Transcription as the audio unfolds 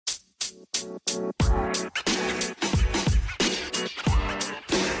I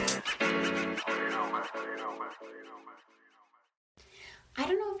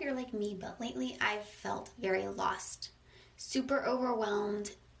don't know if you're like me, but lately I've felt very lost, super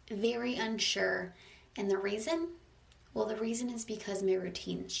overwhelmed, very unsure. And the reason? Well, the reason is because my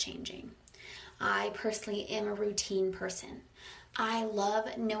routine's changing. I personally am a routine person. I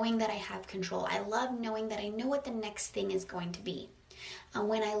love knowing that I have control. I love knowing that I know what the next thing is going to be. And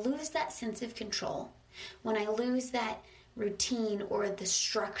when I lose that sense of control, when I lose that routine or the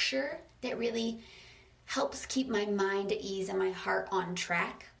structure that really helps keep my mind at ease and my heart on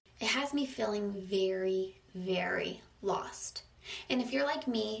track, it has me feeling very, very lost. And if you're like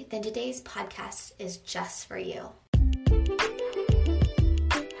me, then today's podcast is just for you.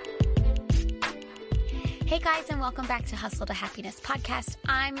 Hey guys, and welcome back to Hustle to Happiness podcast.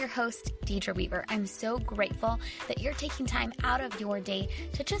 I'm your host, Deidre Weaver. I'm so grateful that you're taking time out of your day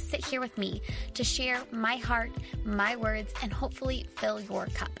to just sit here with me, to share my heart, my words, and hopefully fill your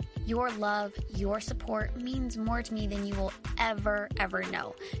cup. Your love, your support means more to me than you will ever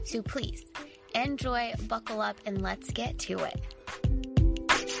know. So please, enjoy, buckle up, and let's get to it.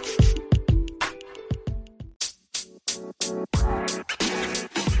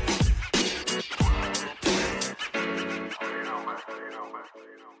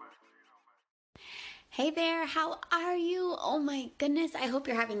 Hey there, how are you? Oh my goodness, I hope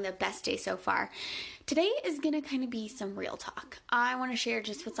you're having the best day so far. Today is going to kind of be some real talk. I want to share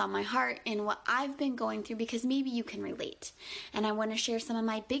just what's on my heart and what I've been going through because maybe you can relate. And I want to share some of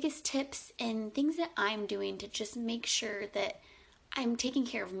my biggest tips and things that I'm doing to just make sure that I'm taking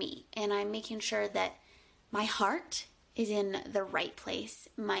care of me and I'm making sure that my heart is in the right place,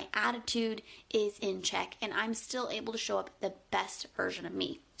 my attitude is in check, and I'm still able to show up the best version of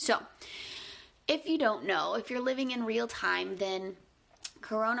me. So, if you don't know, if you're living in real time, then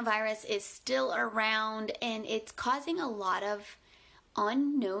coronavirus is still around and it's causing a lot of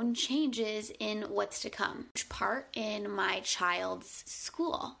unknown changes in what's to come. Part in my child's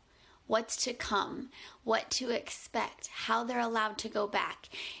school, what's to come, what to expect, how they're allowed to go back.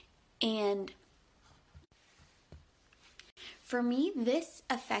 And for me, this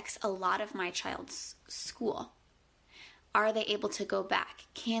affects a lot of my child's school. Are they able to go back?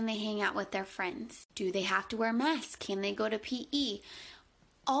 Can they hang out with their friends? Do they have to wear masks? Can they go to PE?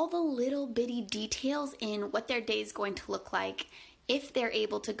 All the little bitty details in what their day is going to look like, if they're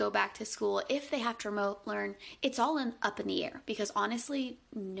able to go back to school, if they have to remote learn, it's all up in the air because honestly,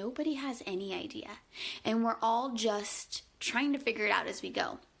 nobody has any idea. And we're all just trying to figure it out as we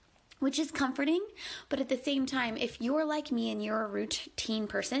go, which is comforting. But at the same time, if you're like me and you're a routine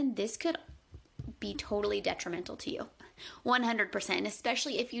person, this could be totally detrimental to you. 100%,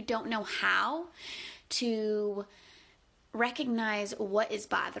 especially if you don't know how to recognize what is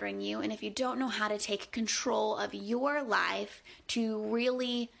bothering you, and if you don't know how to take control of your life to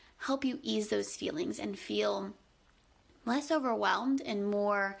really help you ease those feelings and feel less overwhelmed and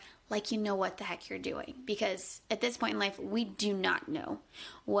more like you know what the heck you're doing. Because at this point in life, we do not know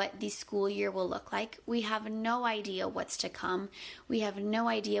what the school year will look like. We have no idea what's to come. We have no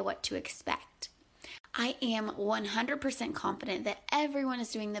idea what to expect. I am 100% confident that everyone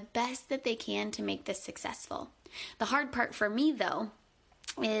is doing the best that they can to make this successful. The hard part for me, though,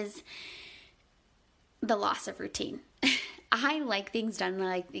 is the loss of routine. I like things done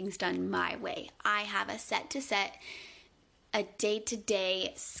my way. I have a a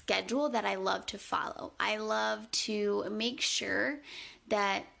day-to-day schedule that I love to follow. I love to make sure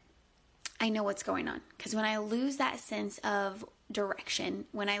that I know what's going on. Because when I lose that sense of direction,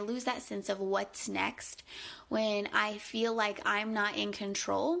 when I lose that sense of what's next, when I feel like I'm not in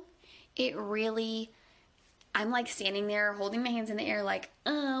control, I'm like standing there holding my hands in the air like,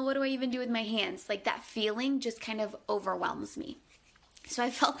 what do I even do with my hands? Like that feeling just kind of overwhelms me. So I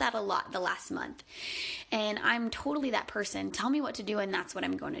felt that a lot the last month. And I'm totally that person. Tell me what to do and that's what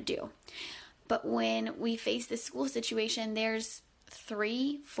I'm going to do. But when we face this school situation, there's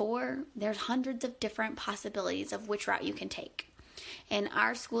 3, 4, there's hundreds of different possibilities of which route you can take. In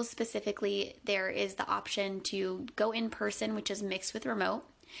our school specifically, there is the option to go in person, which is mixed with remote.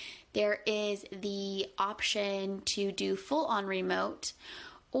 There is the option to do full on remote,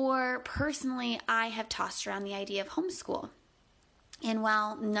 or personally, I have tossed around the idea of homeschool. And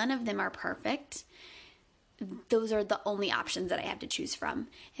while none of them are perfect, those are the only options that I have to choose from.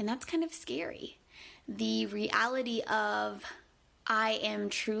 And that's kind of scary. The reality of I am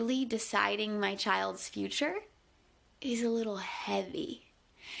truly deciding my child's future is a little heavy.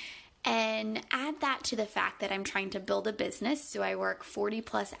 And add that to the fact that I'm trying to build a business, so I work 40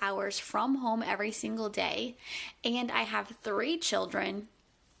 plus hours from home every single day, and I have 3 children.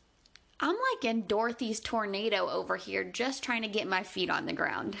 I'm like in Dorothy's tornado over here, just trying to get my feet on the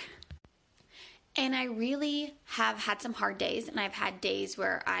ground. And I really have had some hard days, and I've had days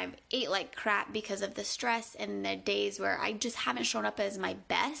where I've ate like crap because of the stress, and the days where I just haven't shown up as my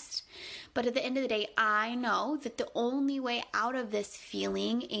best. But at the end of the day, I know that the only way out of this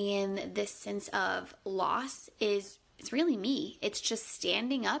feeling and this sense of loss is it's really me. It's just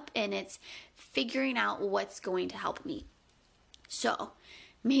standing up and it's figuring out what's going to help me. So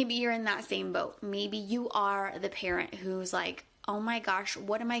maybe you're in that same boat. Maybe you are the parent who's like, oh my gosh,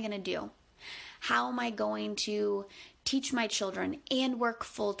 what am I going to do? How am I going to teach my children and work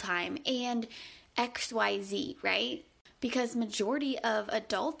full time and XYZ, right? Because majority of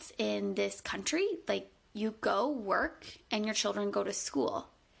adults in this country, like you go work and your children go to school.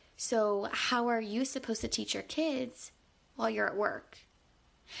 So how are you supposed to teach your kids while you're at work?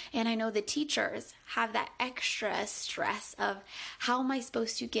 And I know the teachers have that extra stress of how am I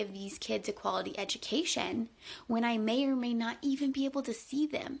supposed to give these kids a quality education when I may or may not even be able to see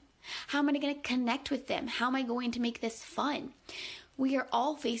them? How am I going to connect with them? How am I going to make this fun? We are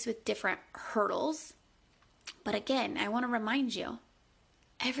all faced with different hurdles. But again, I want to remind you,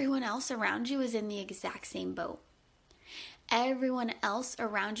 everyone else around you is in the exact same boat. Everyone else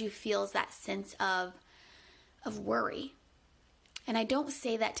around you feels that sense of worry. And I don't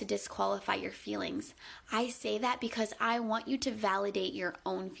say that to disqualify your feelings. I say that because I want you to validate your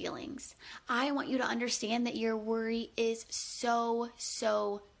own feelings. I want you to understand that your worry is so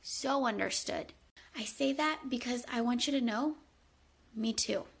understood. I say that because I want you to know, me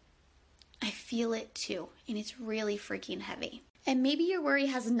too. I feel it too, and it's really freaking heavy. And maybe your worry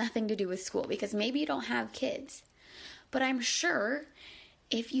has nothing to do with school because maybe you don't have kids. But I'm sure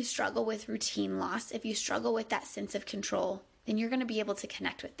if you struggle with routine loss, if you struggle with that sense of control, then you're going to be able to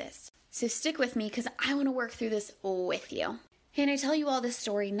connect with this. So stick with me because I want to work through this with you. And I tell you all this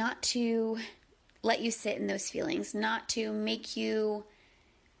story not to let you sit in those feelings, not to make you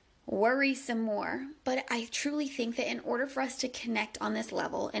worry some more, but I truly think that in order for us to connect on this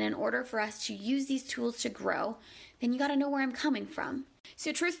level and in order for us to use these tools to grow, then you got to know where I'm coming from.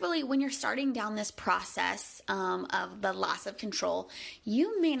 So truthfully, when you're starting down this process of the loss of control,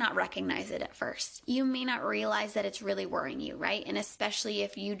 you may not recognize it at first. You may not realize that it's really worrying you, right? And especially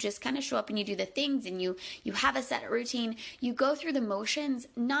if you just kind of show up and you do the things and you have a set routine, you go through the motions,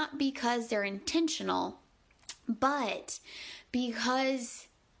 not because they're intentional, but because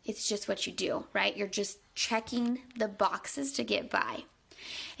it's just what you do, right? You're just checking the boxes to get by.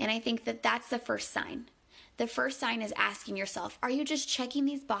 And I think that that's the first sign. The first sign is asking yourself, are you just checking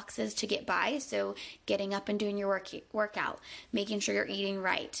these boxes to get by? So getting up and doing your workout, making sure you're eating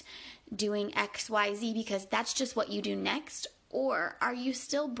right, doing X, Y, Z because that's just what you do next? Or are you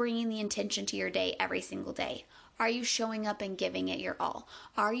still bringing the intention to your day every single day? Are you showing up and giving it your all?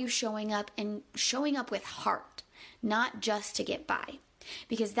 Are you showing up with heart, not just to get by?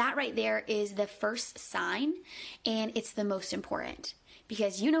 Because that right there is the first sign, and it's the most important.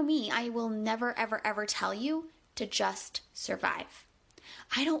 Because you know me, I will never, ever, ever tell you to just survive.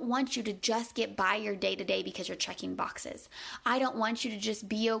 I don't want you to just get by your day-to-day because you're checking boxes. I don't want you to just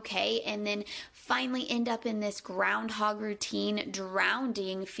be okay and then finally end up in this groundhog routine,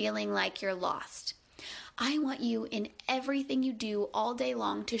 drowning, feeling like you're lost. I want you in everything you do all day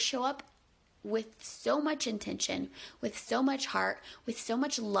long to show up with so much intention, with so much heart, with so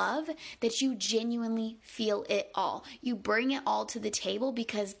much love that you genuinely feel it all. You bring it all to the table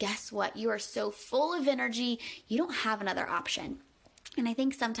because guess what? You are so full of energy, you don't have another option. And I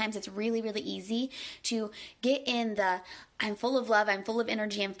think sometimes it's really, really easy to get in the I'm full of love, I'm full of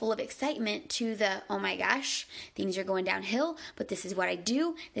energy, I'm full of excitement to the oh my gosh, things are going downhill, but this is what I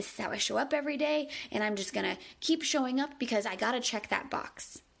do, this is how I show up every day, and I'm just gonna keep showing up because I gotta check that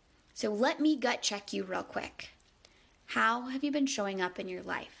box. So let me gut check you real quick. How have you been showing up in your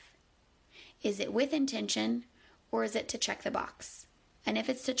life? Is it with intention or is it to check the box? And if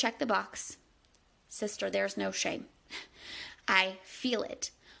it's to check the box, sister, there's no shame. I feel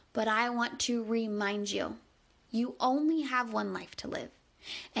it, but I want to remind you, you only have one life to live.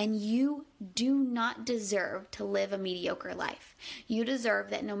 And you do not deserve to live a mediocre life. You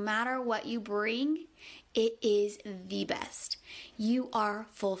deserve that no matter what you bring, it is the best. You are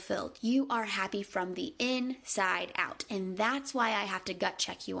fulfilled. You are happy from the inside out. And that's why I have to gut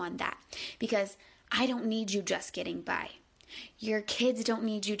check you on that. Because I don't need you just getting by. Your kids don't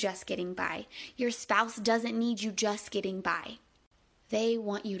need you just getting by. Your spouse doesn't need you just getting by. They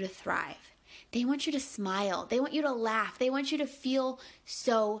want you to thrive. They want you to smile. They want you to laugh. They want you to feel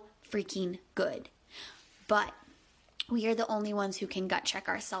so freaking good. But we are the only ones who can gut check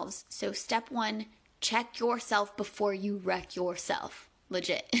ourselves. So step one, check yourself before you wreck yourself.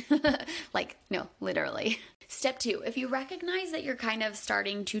 legit. Like, no, literally. Step 2, if you recognize that you're kind of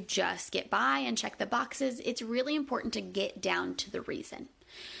starting to just get by and check the boxes, it's really important to get down to the reason.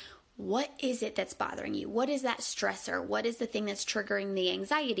 What is it that's bothering you? What is that stressor? What is the thing that's triggering the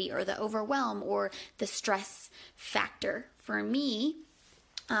anxiety or the overwhelm or the stress factor? For me,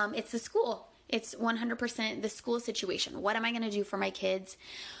 it's the school. It's 100% the school situation. What am I going to do for my kids?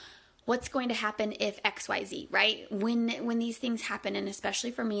 What's going to happen if XYZ, right? When these things happen, and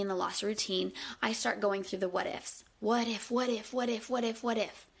especially for me in the loss routine, I start going through the what ifs. What if, what if, what if, what if, what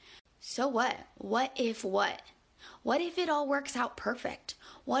if? So what? What if what? What if it all works out perfect?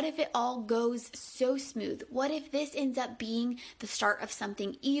 What if it all goes so smooth? What if this ends up being the start of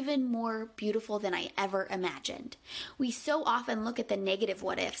something even more beautiful than I ever imagined? We so often look at the negative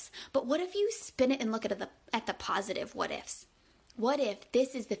what ifs, but what if you spin it and look at the positive what ifs? What if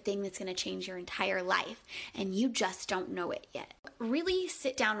this is the thing that's going to change your entire life and you just don't know it yet? Really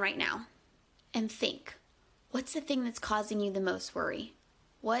sit down right now and think, what's the thing that's causing you the most worry?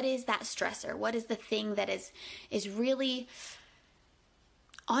 What is that stressor? What is the thing that is really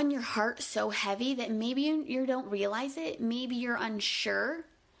on your heart so heavy that maybe you don't realize it? Maybe you're unsure,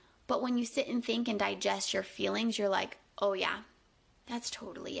 but when you sit and think and digest your feelings, you're like, oh yeah, that's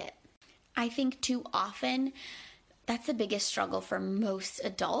totally it. I think too often that's the biggest struggle for most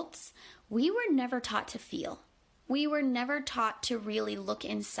adults. We were never taught to feel. We were never taught to really look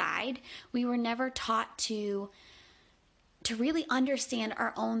inside. We were never taught to really understand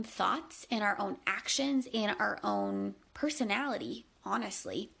our own thoughts and our own actions and our own personality,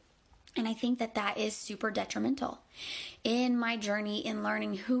 honestly. And I think that is super detrimental. In my journey in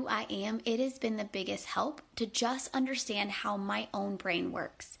learning who I am, it has been the biggest help to just understand how my own brain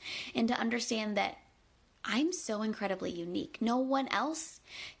works and to understand that I'm so incredibly unique. No one else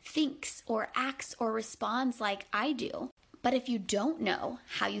thinks or acts or responds like I do. But if you don't know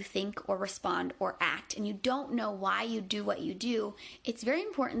how you think or respond or act, and you don't know why you do what you do, it's very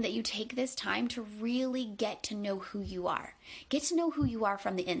important that you take this time to really get to know who you are. Get to know who you are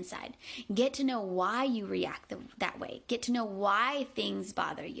from the inside. Get to know why you react that way. Get to know why things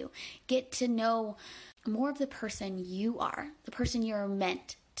bother you. Get to know more of the person you are, the person you're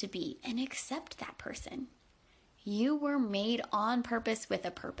meant to be, and accept that person. You were made on purpose with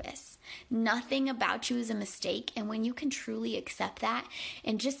a purpose. Nothing about you is a mistake. And when you can truly accept that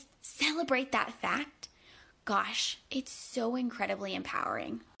and just celebrate that fact, gosh, it's so incredibly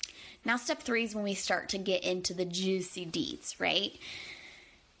empowering. Now, step 3 is when we start to get into the juicy deeds, right?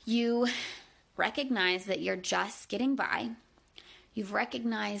 You recognize that you're just getting by. You've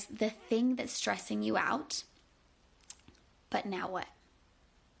recognized the thing that's stressing you out. But now what?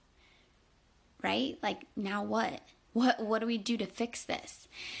 Right? Like, now what? What do we do to fix this?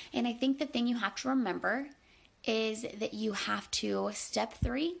 And I think the thing you have to remember is that you have to, step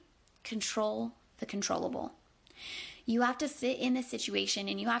 3, control the controllable. You have to sit in the situation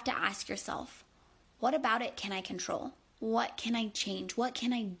and you have to ask yourself, what about it can I control? What can I change? What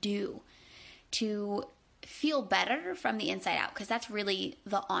can I do to feel better from the inside out? Because that's really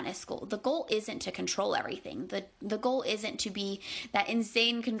the honest goal. The goal isn't to control everything. The goal isn't to be that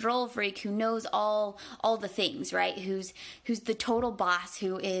insane control freak who knows all the things, right? Who's the total boss,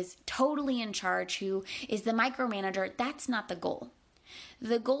 who is totally in charge, who is the micromanager. That's not the goal.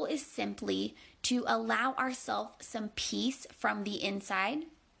 The goal is simply to allow ourselves some peace from the inside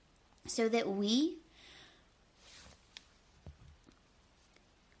so that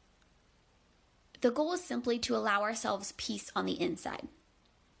the goal is simply to allow ourselves peace on the inside.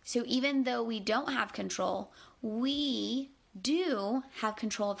 So even though we don't have control, we do have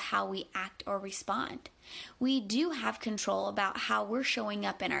control of how we act or respond. We do have control about how we're showing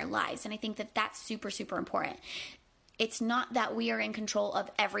up in our lives. And I think that that's super, super important. It's not that we are in control of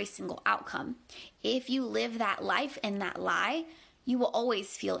every single outcome. If you live that life and that lie, you will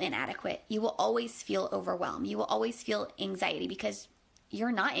always feel inadequate. You will always feel overwhelmed. You will always feel anxiety because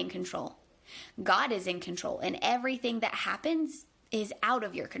you're not in control. God is in control, and everything that happens is out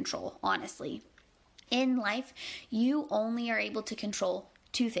of your control, honestly. In life, you only are able to control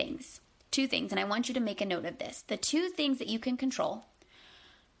 2 things. 2 things, and I want you to make a note of this. The 2 things that you can control,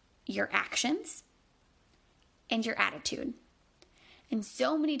 your actions and your attitude. And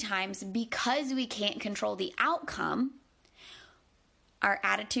so many times, because we can't control the outcome, our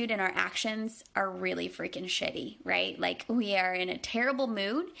attitude and our actions are really freaking shitty, right? Like, we are in a terrible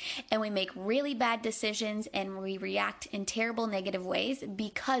mood and we make really bad decisions and we react in terrible negative ways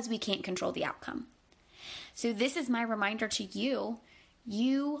because we can't control the outcome. So this is my reminder to you.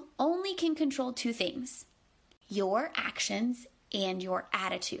 You only can control 2 things: your actions and your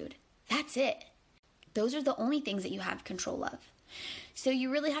attitude. That's it. Those are the only things that you have control of. So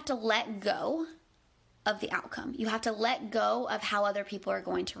you really have to let go of the outcome. You have to let go of how other people are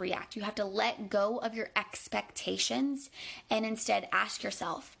going to react. You have to let go of your expectations and instead ask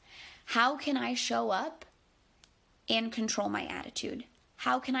yourself, how can I show up and control my attitude?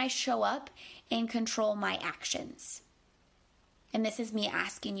 How can I show up and control my actions? And this is me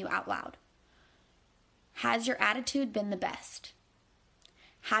asking you out loud. Has your attitude been the best?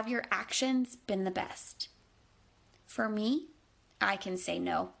 Have your actions been the best? For me, I can say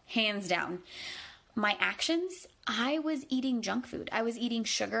no, hands down. My actions, I was eating junk food. I was eating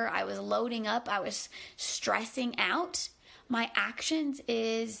sugar. I was loading up. I was stressing out. My actions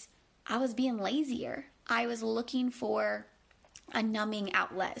is I was being lazier. I was looking for a numbing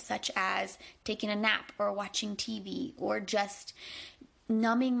outlet, such as taking a nap or watching TV or just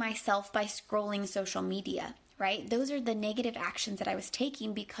numbing myself by scrolling social media, right? Those are the negative actions that I was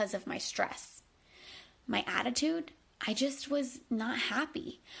taking because of my stress. My attitude, I just was not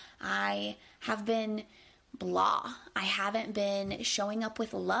happy. I have been blah. I haven't been showing up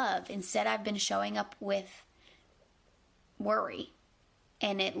with love. Instead, I've been showing up with worry.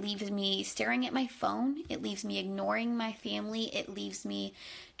 And it leaves me staring at my phone. It leaves me ignoring my family. It leaves me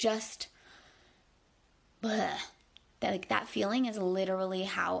just, bleh. That feeling is literally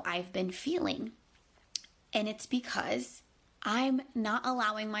how I've been feeling. And it's because I'm not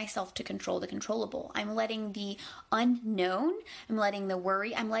allowing myself to control the controllable. I'm letting the unknown, I'm letting the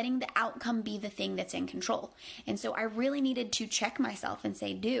worry, I'm letting the outcome be the thing that's in control. And so I really needed to check myself and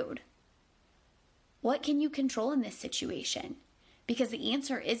say, dude, what can you control in this situation? Because the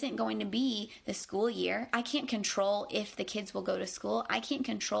answer isn't going to be the school year. I can't control if the kids will go to school. I can't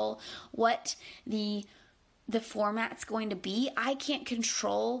control what the format's going to be. I can't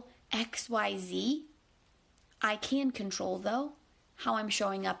control XYZ. I can control, though, how I'm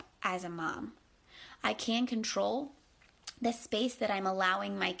showing up as a mom. I can control the space that I'm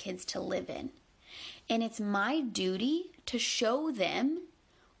allowing my kids to live in. And it's my duty to show them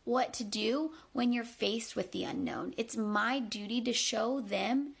what to do when you're faced with the unknown. It's my duty to show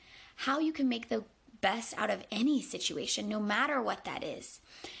them how you can make the best out of any situation, no matter what that is.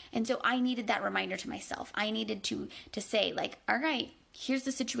 And so I needed that reminder to myself. I needed to say, like, all right, here's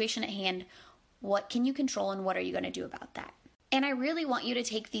the situation at hand. What can you control and what are you going to do about that? And I really want you to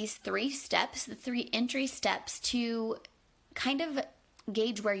take these 3 steps, the 3 entry steps, to kind of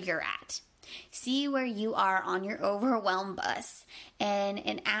gauge where you're at. See where you are on your overwhelm bus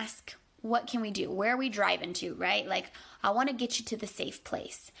and ask, what can we do? Where are we driving to, right? Like, I want to get you to the safe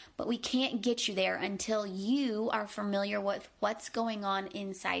place, but we can't get you there until you are familiar with what's going on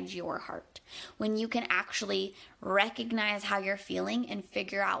inside your heart. When you can actually recognize how you're feeling and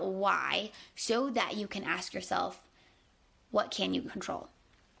figure out why, so that you can ask yourself, what can you control?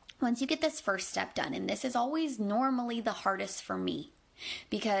 Once you get this first step done, and this is always normally the hardest for me,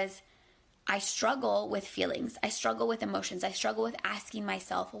 because I struggle with feelings. I struggle with emotions. I struggle with asking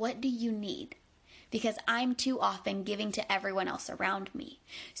myself, what do you need? Because I'm too often giving to everyone else around me.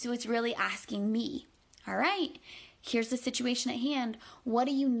 So it's really asking me, all right, here's the situation at hand. What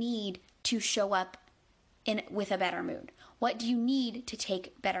do you need to show up with a better mood? What do you need to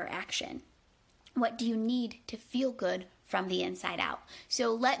take better action? What do you need to feel good from the inside out?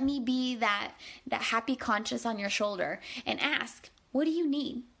 So let me be that happy conscience on your shoulder and ask, what do you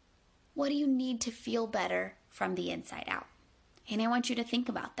need? What do you need to feel better from the inside out? And I want you to think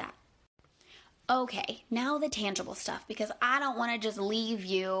about that. Okay, now the tangible stuff, because I don't want to just leave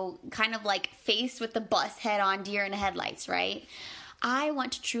you kind of like faced with the bus head on, deer in the headlights, right? I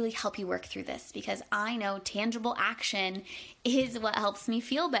want to truly help you work through this because I know tangible action is what helps me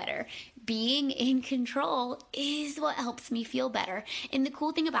feel better. Being in control is what helps me feel better. And the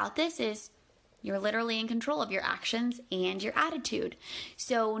cool thing about this is you're literally in control of your actions and your attitude.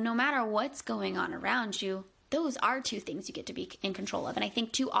 So no matter what's going on around you, those are 2 things you get to be in control of. And I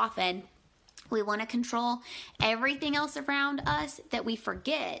think too often we want to control everything else around us that we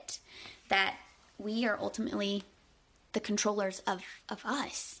forget that we are ultimately the controllers of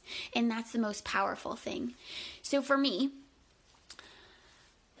us. And that's the most powerful thing. So for me,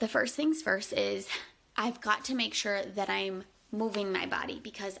 the first things first is I've got to make sure that I'm moving my body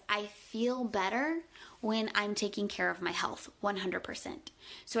because I feel better when I'm taking care of my health 100%.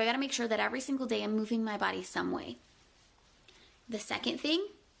 So I got to make sure that every single day I'm moving my body some way. The second thing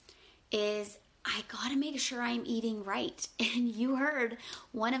is I got to make sure I'm eating right. And you heard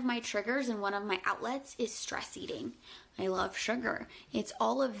one of my triggers and one of my outlets is stress eating. I love sugar. It's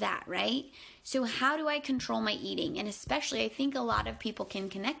all of that, right? So how do I control my eating? And especially I think a lot of people can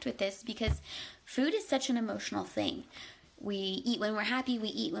connect with this because food is such an emotional thing. We eat when we're happy, we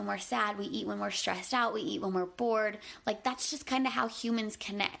eat when we're sad, we eat when we're stressed out, we eat when we're bored. Like, that's just kind of how humans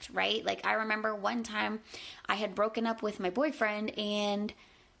connect, right? Like, I remember one time I had broken up with my boyfriend and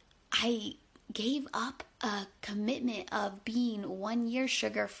I gave up a commitment of being 1 year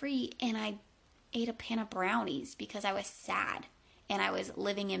sugar-free, and I ate a pan of brownies because I was sad and I was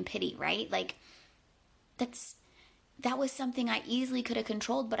living in pity, right? Like, that was something I easily could have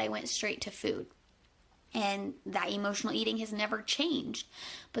controlled, but I went straight to food. And that emotional eating has never changed.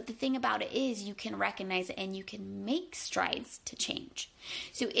 But the thing about it is you can recognize it and you can make strides to change.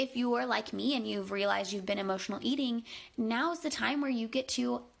 So if you are like me and you've realized you've been emotional eating, now's the time where you get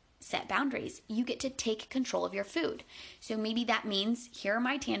to set boundaries. You get to take control of your food. So maybe that means, here are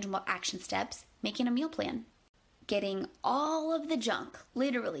my tangible action steps: making a meal plan, getting all of the junk,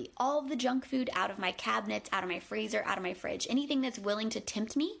 literally all of the junk food out of my cabinets, out of my freezer, out of my fridge. Anything that's willing to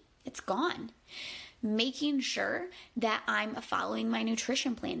tempt me, it's gone. Making sure that I'm following my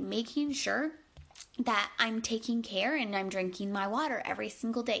nutrition plan, making sure that I'm taking care and I'm drinking my water every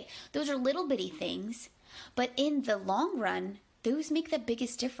single day. Those are little bitty things, but in the long run, those make the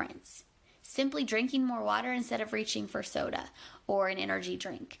biggest difference. Simply drinking more water instead of reaching for soda or an energy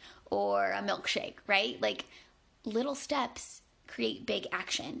drink or a milkshake, right? Like, little steps create big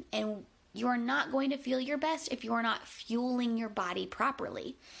action, and you're not going to feel your best if you're not fueling your body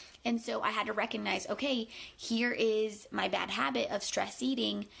properly. And so I had to recognize, okay, here is my bad habit of stress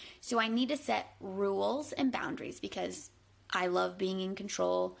eating. So I need to set rules and boundaries because I love being in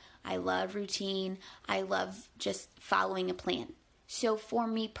control. I love routine. I love just following a plan. So for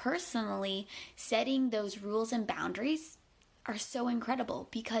me personally, setting those rules and boundaries are so incredible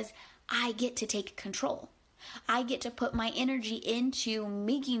because I get to take control. I get to put my energy into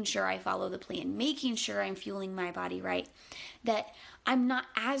making sure I follow the plan, making sure I'm fueling my body right, that I'm not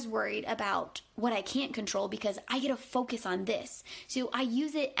as worried about what I can't control because I get to focus on this. So I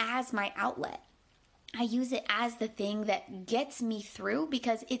use it as my outlet. I use it as the thing that gets me through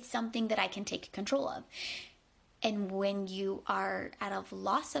because it's something that I can take control of. And when you are at a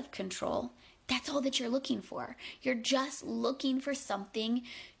loss of control, that's all that you're looking for. You're just looking for something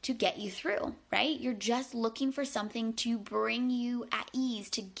to get you through, right? You're just looking for something to bring you at ease,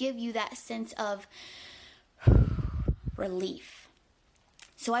 to give you that sense of relief.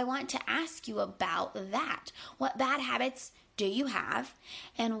 So I want to ask you about that. What bad habits do you have,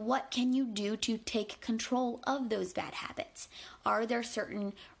 and what can you do to take control of those bad habits? Are there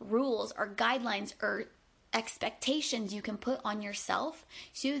certain rules or guidelines or expectations you can put on yourself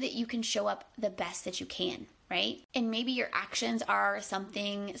so that you can show up the best that you can, right? And maybe your actions are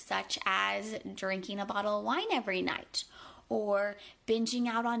something such as drinking a bottle of wine every night, or binging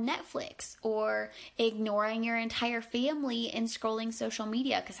out on Netflix, or ignoring your entire family and scrolling social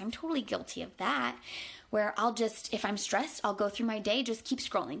media, because I'm totally guilty of that, where I'll just, if I'm stressed, I'll go through my day, just keep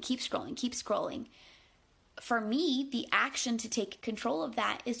scrolling, keep scrolling, keep scrolling. For me, the action to take control of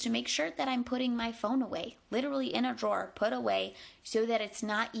that is to make sure that I'm putting my phone away, literally in a drawer, put away, so that it's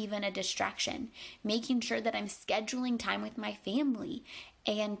not even a distraction. Making sure that I'm scheduling time with my family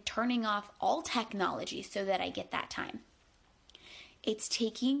and turning off all technology so that I get that time. It's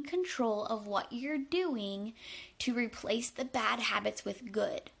taking control of what you're doing to replace the bad habits with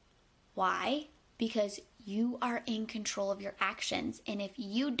good. Why? Because you are in control of your actions. And if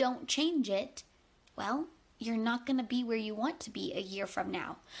you don't change it, well, you're not going to be where you want to be a year from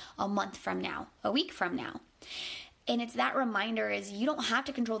now, a month from now, a week from now. And it's that reminder is you don't have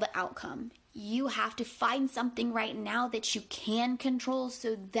to control the outcome. You have to find something right now that you can control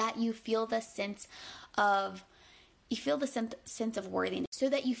so that you feel the sense of worthiness, so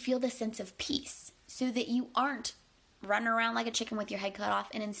that you feel the sense of peace, so that you aren't running around like a chicken with your head cut off,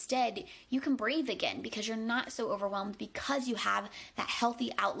 and instead you can breathe again because you're not so overwhelmed because you have that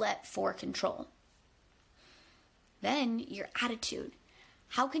healthy outlet for control. Then your attitude.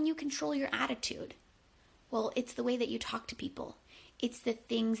 How can you control your attitude? Well, it's the way that you talk to people. It's the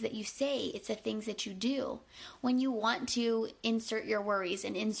things that you say. It's the things that you do. When you want to insert your worries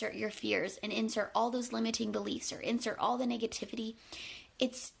and insert your fears and insert all those limiting beliefs or insert all the negativity,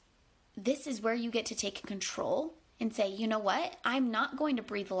 this is where you get to take control and say, you know what? I'm not going to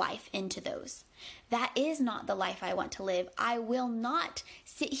breathe life into those. That is not the life I want to live. I will not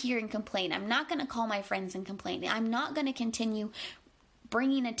sit here and complain. I'm not going to call my friends and complain. I'm not going to continue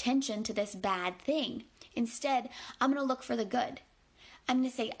bringing attention to this bad thing. Instead, I'm going to look for the good. I'm going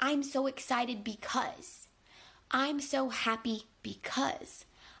to say, I'm so excited because. I'm so happy because.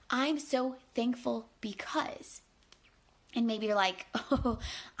 I'm so thankful because. And maybe you're like, oh,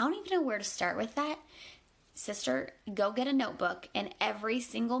 I don't even know where to start with that. sister, go get a notebook, and every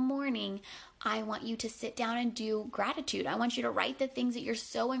single morning, I want you to sit down and do gratitude. I want you to write the things that you're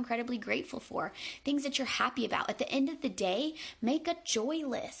so incredibly grateful for, things that you're happy about. At the end of the day, make a joy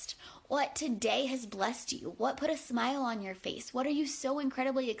list. What today has blessed you? What put a smile on your face? What are you so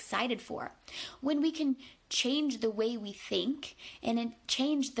incredibly excited for? When we can change the way we think and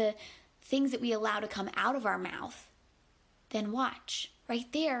change the things that we allow to come out of our mouth, then watch.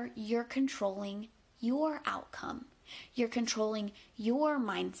 Right there, you're controlling your outcome. You're controlling your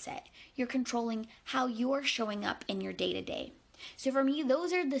mindset. You're controlling how you're showing up in your day-to-day. So for me,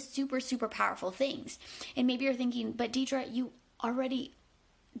 those are the super, super powerful things. And maybe you're thinking, but Deidre, you already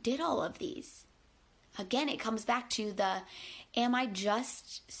did all of these. Again, it comes back to am I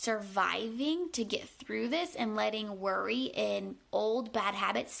just surviving to get through this and letting worry and old bad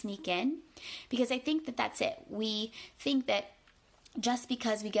habits sneak in? Because I think that that's it. We think that just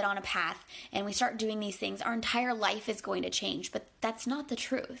because we get on a path and we start doing these things, our entire life is going to change. But that's not the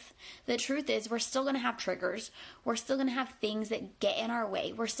truth. The truth is we're still going to have triggers. We're still going to have things that get in our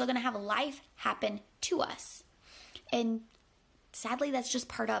way. We're still going to have life happen to us. And sadly, that's just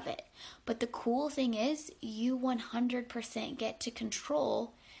part of it. But the cool thing is you 100% get to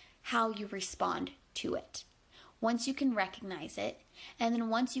control how you respond to it. Once you can recognize it, and then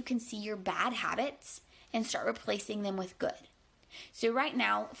once you can see your bad habits and start replacing them with good. So right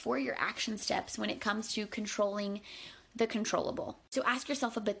now, for your action steps when it comes to controlling the controllable. So ask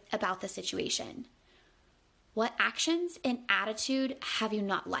yourself a bit about the situation. What actions and attitude have you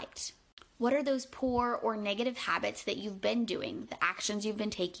not liked? What are those poor or negative habits that you've been doing, the actions you've been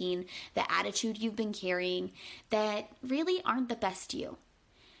taking, the attitude you've been carrying that really aren't the best you?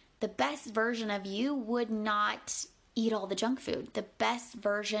 The best version of you would not eat all the junk food. The best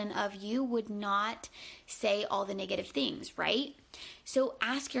version of you would not say all the negative things, right? So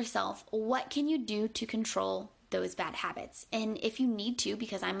ask yourself, what can you do to control those bad habits? And if you need to,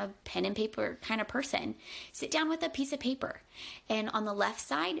 because I'm a pen and paper kind of person, sit down with a piece of paper and on the left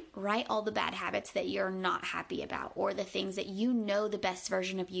side, write all the bad habits that you're not happy about or the things that you know the best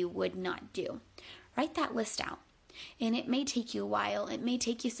version of you would not do. Write that list out. And it may take you a while. It may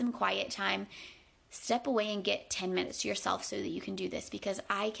take you some quiet time. Step away and get 10 minutes to yourself so that you can do this, because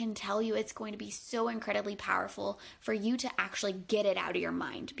I can tell you it's going to be so incredibly powerful for you to actually get it out of your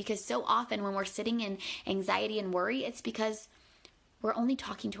mind. Because so often when we're sitting in anxiety and worry, it's because we're only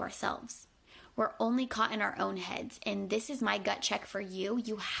talking to ourselves. We're only caught in our own heads. And this is my gut check for you.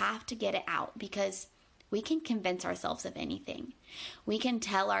 You have to get it out, because we can convince ourselves of anything. We can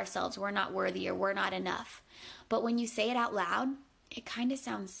tell ourselves we're not worthy or we're not enough. But when you say it out loud, it kind of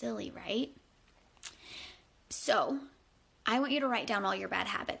sounds silly, right? So, I want you to write down all your bad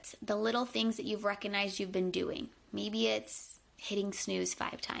habits, the little things that you've recognized you've been doing. Maybe it's hitting snooze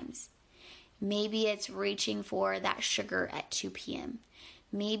 5 times. Maybe it's reaching for that sugar at 2 p.m.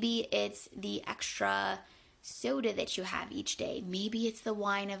 Maybe it's the extra soda that you have each day. Maybe it's the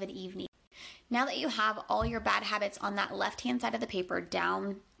wine of an evening. Now that you have all your bad habits on that left-hand side of the paper,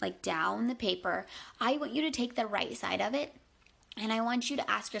 down the paper, I want you to take the right side of it, and I want you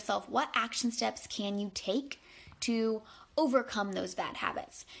to ask yourself, what action steps can you take to overcome those bad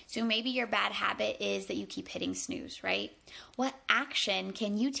habits? So maybe your bad habit is that you keep hitting snooze, right? What action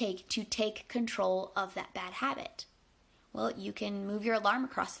can you take to take control of that bad habit? Well, you can move your alarm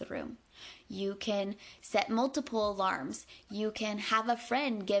across the room. You can set multiple alarms. You can have a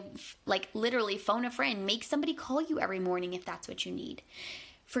friend literally phone a friend. Make somebody call you every morning if that's what you need.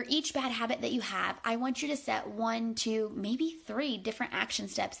 For each bad habit that you have, I want you to set 1, 2, maybe 3 different action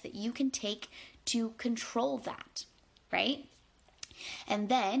steps that you can take to control that, right? And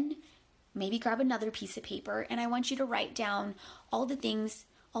then maybe grab another piece of paper, and I want you to write down all the things,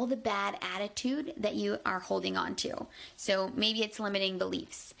 all the bad attitude that you are holding on to. So maybe it's limiting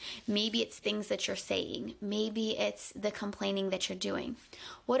beliefs. Maybe it's things that you're saying. Maybe it's the complaining that you're doing.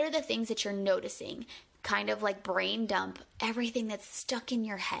 What are the things that you're noticing? Kind of like brain dump everything that's stuck in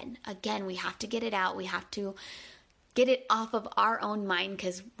your head. Again, we have to get it out. We have to get it off of our own mind,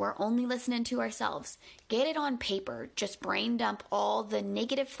 because we're only listening to ourselves. Get it on paper. Just brain dump all the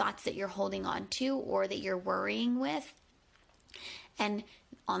negative thoughts that you're holding on to or that you're worrying with. And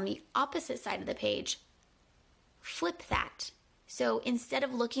on the opposite side of the page, flip that. So instead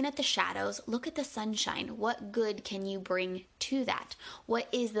of looking at the shadows, look at the sunshine. What good can you bring to that? What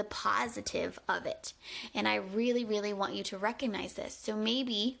is the positive of it? And I really, really want you to recognize this. So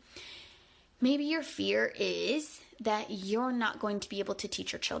maybe your fear is that you're not going to be able to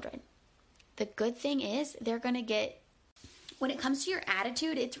teach your children. The good thing is they're going to get, when it comes to your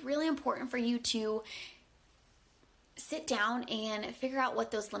attitude, it's really important for you to sit down and figure out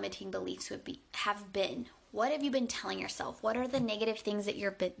what those limiting beliefs have been. What have you been telling yourself? What are the negative things that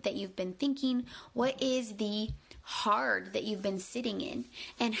you've been thinking? What is the hard that you've been sitting in?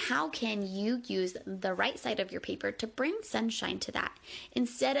 And how can you use the right side of your paper to bring sunshine to that?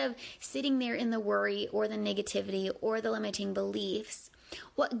 Instead of sitting there in the worry or the negativity or the limiting beliefs,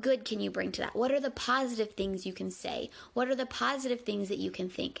 what good can you bring to that? What are the positive things you can say? What are the positive things that you can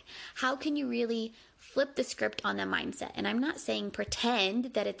think? How can you really flip the script on the mindset? And I'm not saying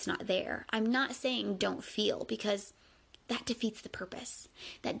pretend that it's not there. I'm not saying don't feel, because that defeats the purpose.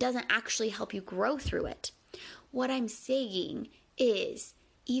 That doesn't actually help you grow through it. What I'm saying is,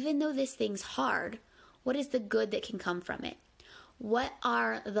 even though this thing's hard, what is the good that can come from it? What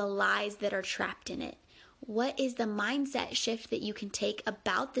are the lies that are trapped in it? What is the mindset shift that you can take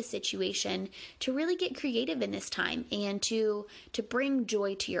about the situation to really get creative in this time and to bring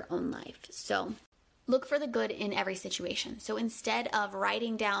joy to your own life? So look for the good in every situation. So instead of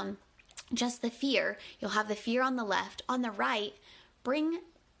writing down just the fear, you'll have the fear on the left. On the right, bring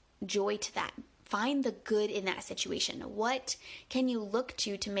joy to that. Find the good in that situation. What can you look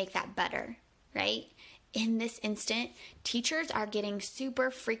to make that better, right? In this instant, teachers are getting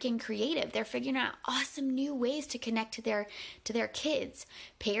super freaking creative. They're figuring out awesome new ways to connect to their kids.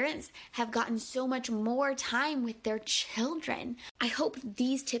 Parents have gotten so much more time with their children. I hope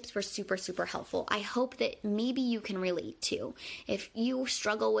these tips were super, super helpful. I hope that maybe you can relate to. If you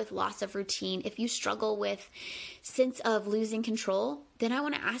struggle with loss of routine, if you struggle with sense of losing control, then I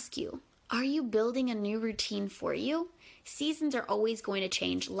want to ask you, are you building a new routine for you? Seasons are always going to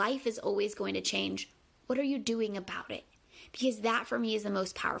change. Life is always going to change. What are you doing about it? Because that for me is the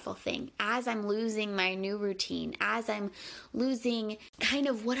most powerful thing. As I'm losing my new routine, as I'm losing kind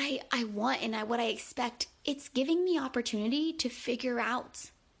of what I want and what I expect, it's giving me opportunity to figure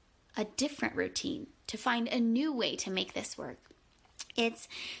out a different routine, to find a new way to make this work. It's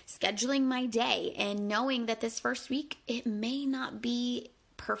scheduling my day and knowing that this first week, it may not be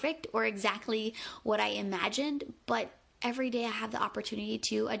perfect or exactly what I imagined, but every day I have the opportunity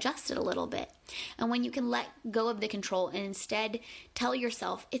to adjust it a little bit. And when you can let go of the control and instead tell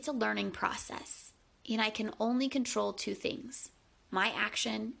yourself it's a learning process, and I can only control two things, my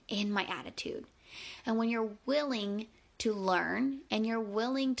action and my attitude. And when you're willing to learn and you're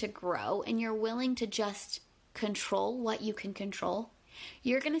willing to grow and you're willing to just control what you can control,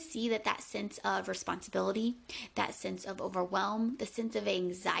 you're going to see that sense of responsibility, that sense of overwhelm, the sense of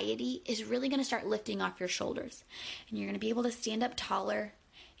anxiety is really going to start lifting off your shoulders. And you're going to be able to stand up taller,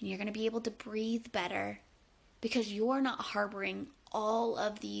 and you're going to be able to breathe better, because you're not harboring all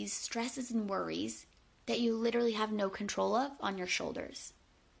of these stresses and worries that you literally have no control of on your shoulders.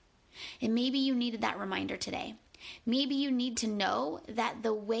 And maybe you needed that reminder today. Maybe you need to know that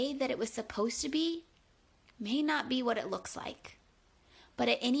the way that it was supposed to be may not be what it looks like. But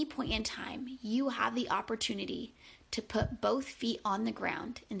at any point in time, you have the opportunity to put both feet on the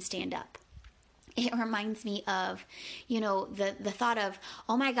ground and stand up. It reminds me of, the thought of,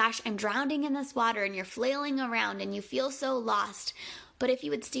 oh my gosh, I'm drowning in this water, and you're flailing around and you feel so lost. But if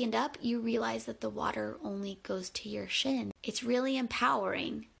you would stand up, you realize that the water only goes to your shin. It's really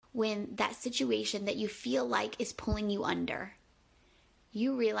empowering when that situation that you feel like is pulling you under,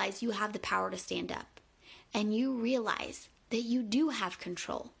 you realize you have the power to stand up, and you realize that you do have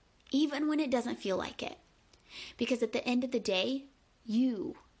control, even when it doesn't feel like it. Because at the end of the day,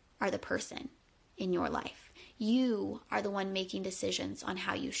 you are the person in your life. You are the one making decisions on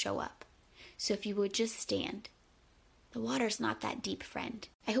how you show up. So if you would just stand, the water's not that deep, friend.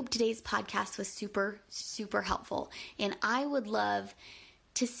 I hope today's podcast was super, super helpful. And I would love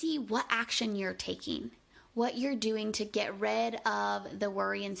to see what action you're taking, what you're doing to get rid of the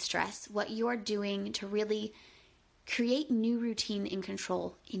worry and stress, what you're doing to really create new routine and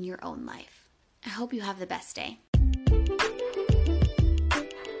control in your own life. I hope you have the best day.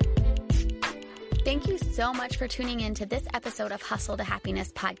 Thank you so much for tuning in to this episode of Hustle to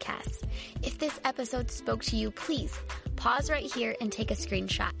Happiness podcast. If this episode spoke to you, please pause right here and take a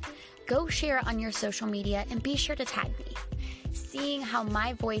screenshot. Go share it on your social media and be sure to tag me. Seeing how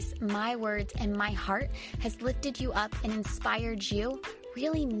my voice, my words, and my heart has lifted you up and inspired you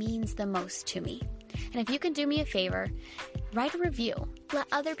really means the most to me. And if you can do me a favor, write a review. Let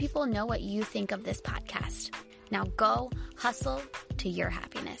other people know what you think of this podcast. Now go hustle to your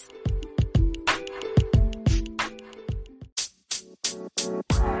happiness.